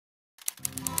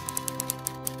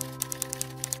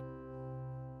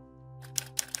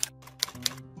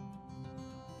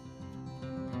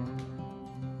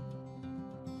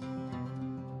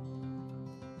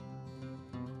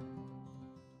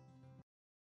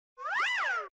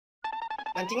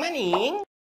Mancing maning.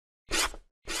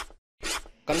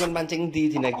 Kon mancing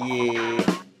di dinagi.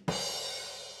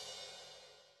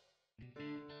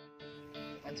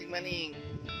 Mancing maning.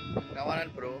 Kawanan,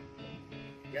 Bro.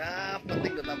 Ya,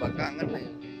 penting udah tambah kangen nih.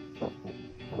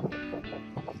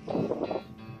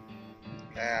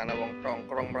 Kayak anak wong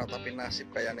tongkrong meratapi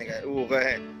nasib kayaknya kayak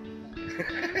kayak.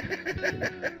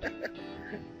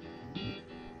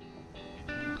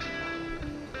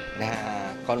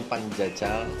 Nah, kon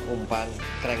panjajal umpan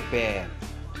crankbait.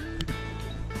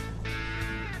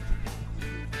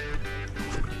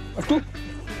 Aduh,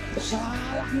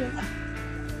 salah ya.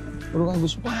 Perlu nganggo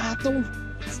sepatu.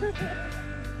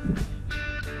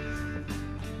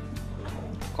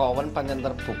 Kawan pancen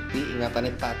terbukti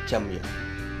ingatannya tajam ya.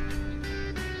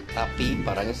 Tapi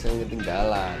barangnya sering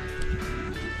ketinggalan.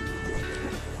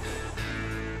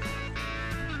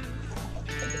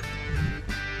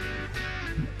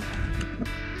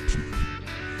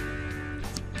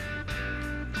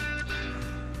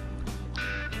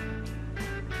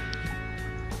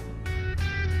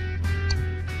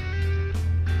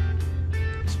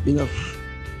 Spin-off.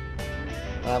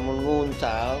 Lamun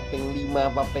nguncal ping 5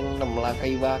 apa ping 6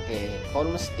 lakai wake,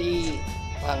 kon mesti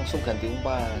langsung ganti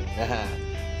umpan. Nah,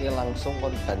 dia langsung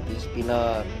kon ganti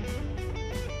spinner.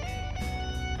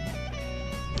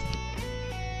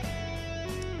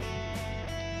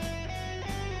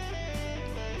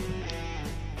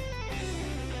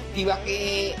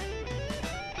 Diwake.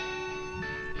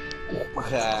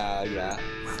 Wah, ya.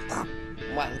 Mantap.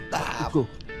 Mantap.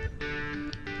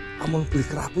 Amun beli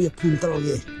kerapu ya buntel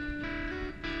ya.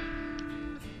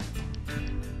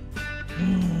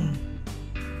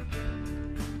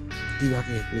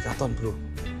 Diwake beli katon, Bro.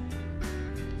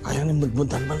 Kayaknya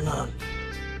mbut-mbutan bener.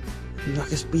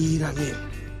 Diwake sepira ya.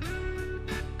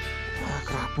 Wah,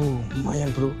 kerapu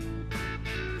lumayan, Bro.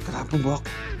 Kerapu bok.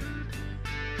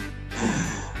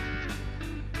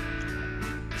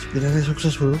 Sepiranya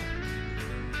sukses, Bro.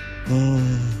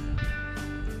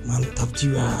 Mantap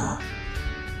jiwa.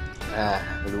 Ah,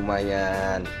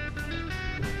 lumayan.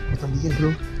 Pertandingan,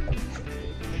 Bro.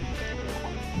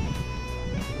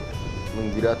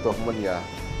 Mengira temen ya.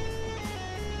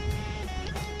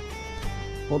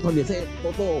 Foto biasa,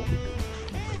 foto.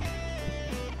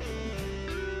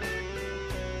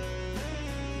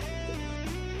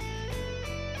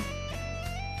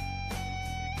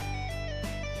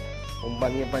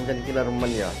 Umpannya pancen killer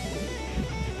men ya.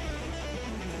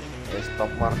 Stop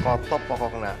markotop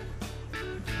pokoknya.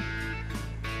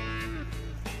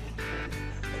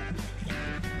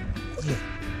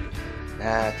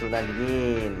 Nah, tuna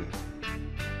dingin.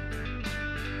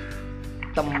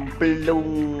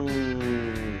 Templung.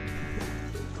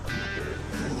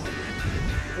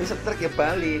 Ini setrek ya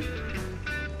balik.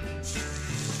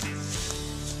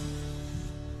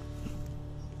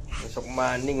 Besok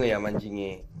maning ya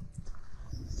mancingnya.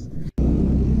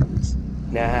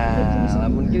 Nah,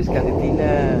 lamun ki sekali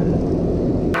dina.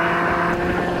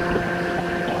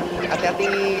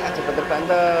 Hati-hati, aja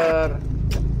banter-banter.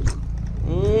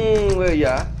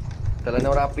 Ya. Dalannya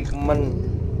ora rapi kemen.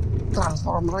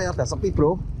 Transformernya ada sepi,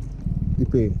 Bro.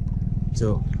 Ibe.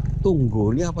 Jo,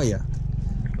 tunggu ini apa ya?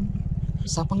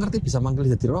 Siapa ngerti bisa manggil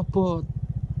jadi robot?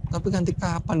 Tapi nanti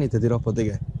kapan nih jadi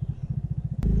robotnya?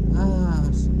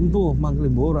 Sembuh manggil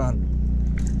boran.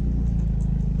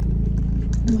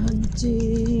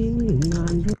 Mancing,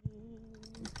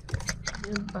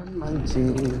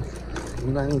 mancing,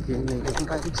 mancing,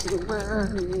 mancing,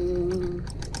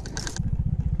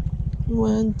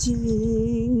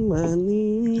 mancing,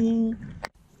 maning.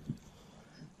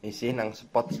 Isi nang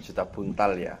spot 1 juta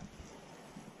buntal ya.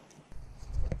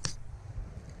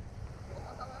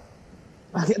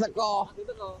 Pakai teko.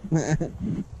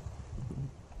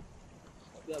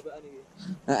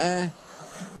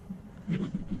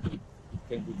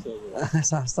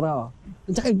 Sastra.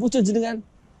 Encak bujo jenengan.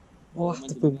 Wah,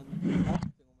 tebing.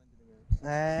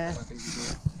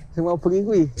 Sing mau bengi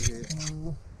kuwi.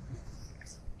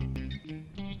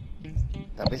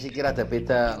 Tapi sikir ada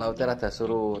beda, lautnya rada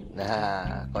surut.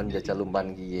 Nah, kon jajal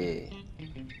umpan kiye.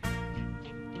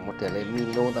 Modelnya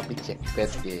Mino tapi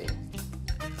J-Braid kiye.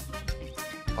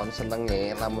 Kon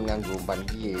senenge lamun nganggo umpan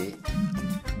kiye.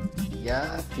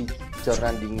 Ya dijor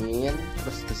dingin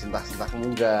terus disentak-sentak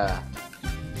munggah.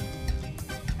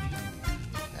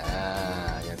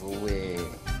 Nah, ya gue.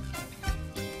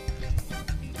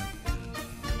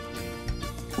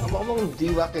 Ngomong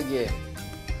diwake kiye.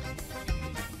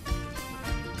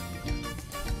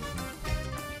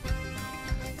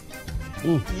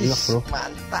 Iwak, Bro.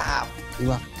 Mantap.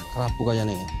 Iwak kerapu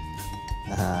kayaknya nih.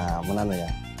 Nah, mana ya?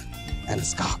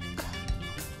 Enskak.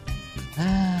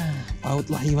 Paut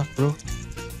lah iwak, Bro.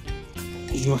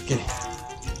 Iya, oke.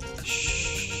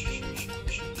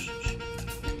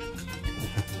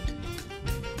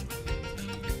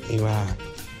 Iya.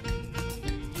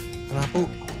 Kenapa?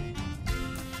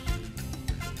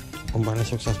 Umpannya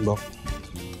sukses, Bok.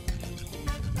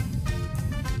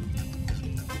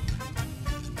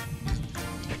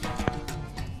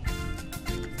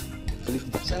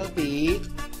 Selfie.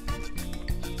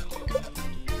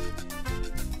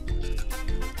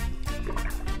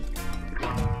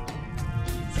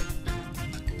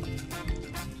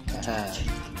 Nah,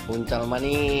 muncul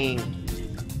maning.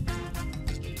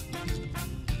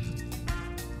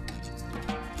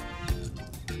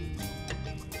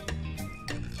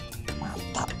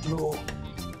 Mantap, bro.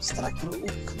 Strike, bro.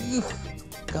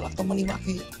 Galak temen ini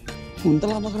pakai.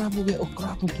 Buntel apa kerapu kayak? Oh,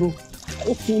 kerapu, bro.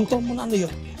 Oh, buntel menan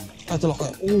ya. Aja loh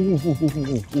kayak.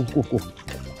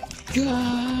 Ya.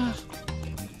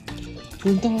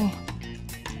 Buntel.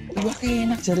 Iwak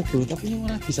enak jari, bro, tapi ini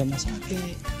ora bisa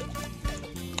masake.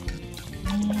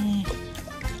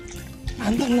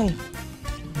 Mantap, Neng.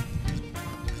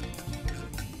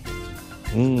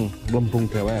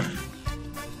 Lembung dewek.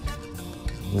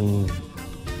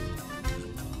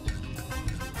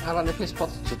 Arane fish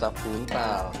pot juta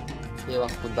buntal. Ya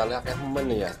wah buntalnya akeh men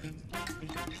ya.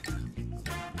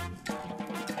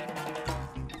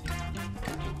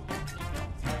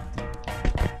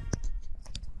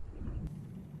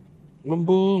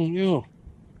 Lembung, yuk.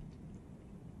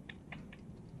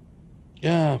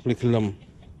 Ya, beli gelem.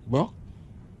 Bok.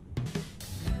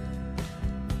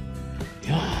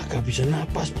 Ya, gak bisa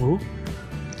napas, bro.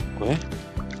 Oke.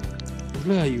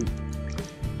 Belayu.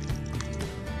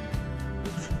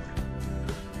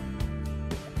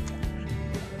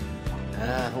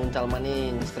 Nah, uncal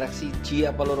maning, strike siji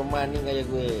apa loro maning kayak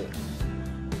gue.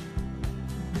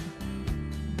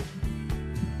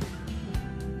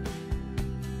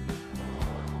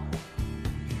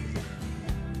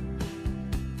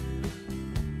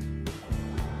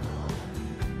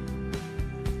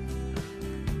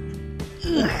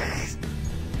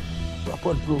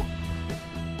 Babon, bro.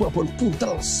 Babon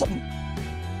buntel sem.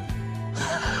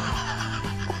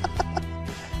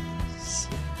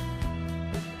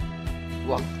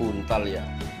 Wah, buntal ya.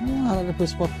 Ada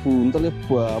spot buntel ya,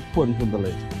 babon buntel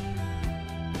ya.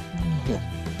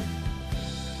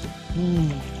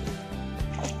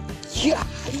 Ya,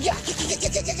 ya, ya.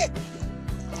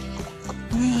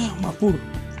 Mabur.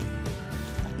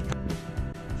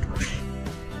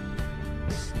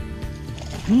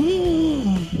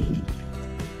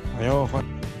 Ayo, Pak.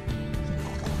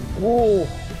 Wow,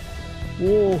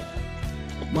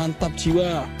 mantap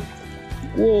jiwa.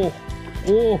 Coba.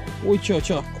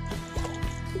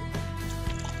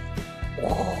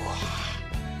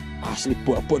 Asli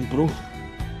babon, bro.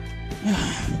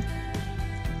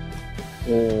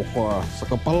 Wah,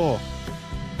 sekepel.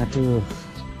 Aduh,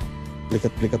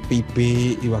 pliket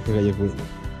pipi iwak kayak gue.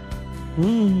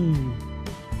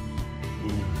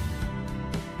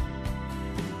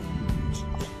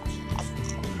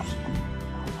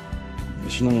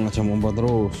 Seneng aja umpan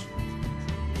terus.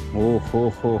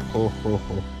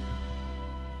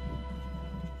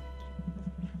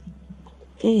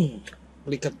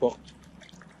 Likat, Bok.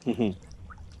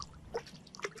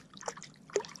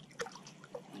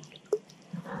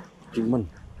 Cuman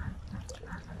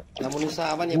Namun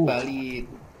usahawan ya balik.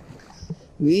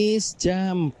 wis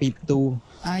jam 7.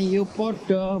 Ayo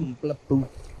podo mlebu.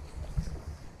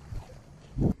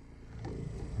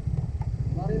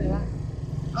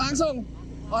 Langsung.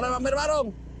 Orang mampir warung.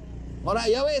 Orang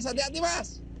ya wis, hati-hati,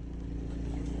 Mas.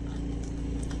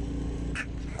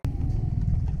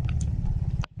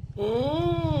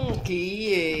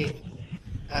 Kiye.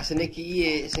 Asline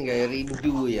kiye sing gawe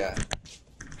rindu ya.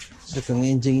 Sedang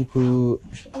enjing, Bu.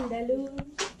 Dalu.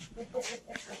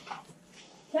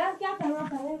 Saya siap sama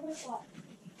balik kok.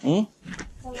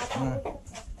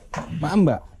 Maaf,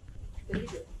 Mbak.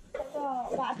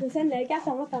 Pak dosen dari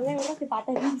sama bangnya udah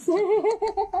dipatahin.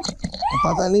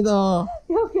 Patah ini toh.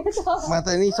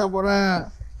 Mata ini sopora.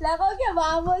 Lah kok kayak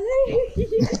apa sih?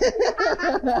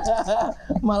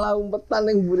 Malah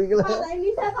umpetan yang buri kela. Mata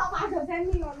ini saya pak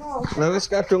dosen nih ngono. Lah wis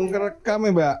kadung kerekam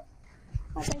ya, Mbak.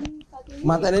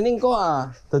 Mata ini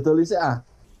kok dodol isih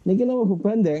Niki nama Bu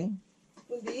Bandeng.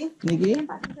 Pundi? Niki?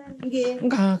 Nggih.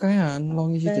 Enggak kayan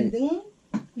longi sithik. Bandeng.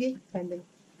 Nggih, bandeng.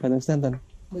 Bandeng stanten.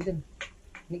 Mboten.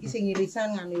 Niki sing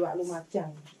irisan ngene wak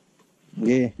Lumajang.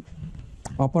 Nggih.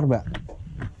 Opor, Mbak.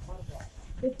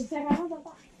 Dosen apa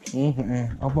Bapak?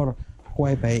 Opor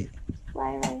kue baik.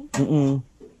 Wae.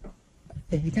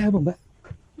 Iki apa, Mbak?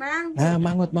 Mang.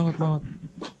 Mangut.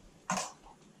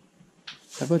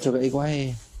 Aku juga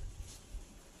kue.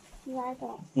 Enggak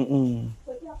ada.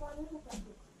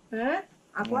 Hah?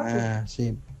 Aku Nah,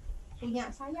 sip. punya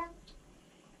sayang.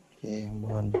 Oke,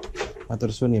 mohon matur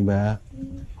suwun nih, Mbak.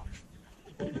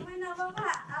 Minuman apa,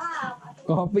 Pak? Ah,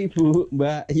 Kopi, Bu,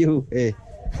 Mbak. Yuk,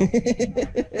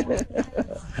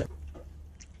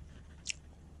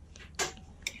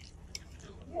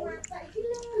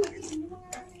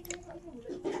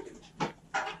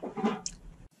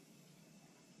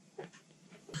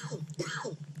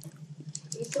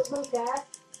 itu menggat.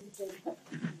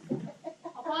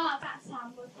 Apa, Kak?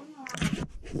 Sambut.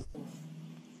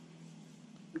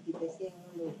 Iki pesi yang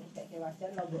lu tek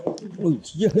kewajan logo Oh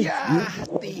iya. Ya,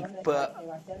 tiba.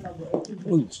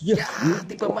 Oh iya. Ya,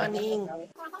 tiba maning.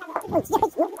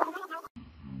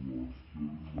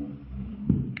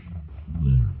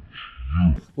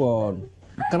 Pon.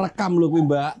 Kerekam lho kuwi,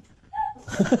 Mbak.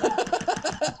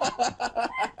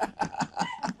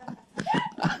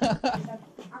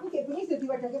 Aku kayak begini sudah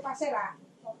diwadahke pasir ah.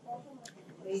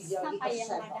 Siapa yang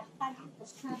mengadahkan?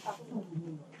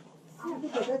 Aku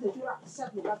jaga jadi rak keset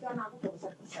buka tuh anakku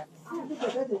gak keset. Aku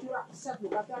jaga jadi rak keset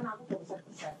buka tuh anakku gak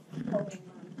keset.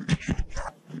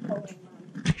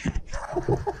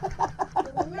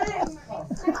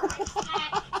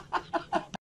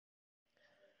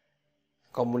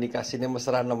 Komunikasinya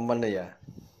mesra nemen ya.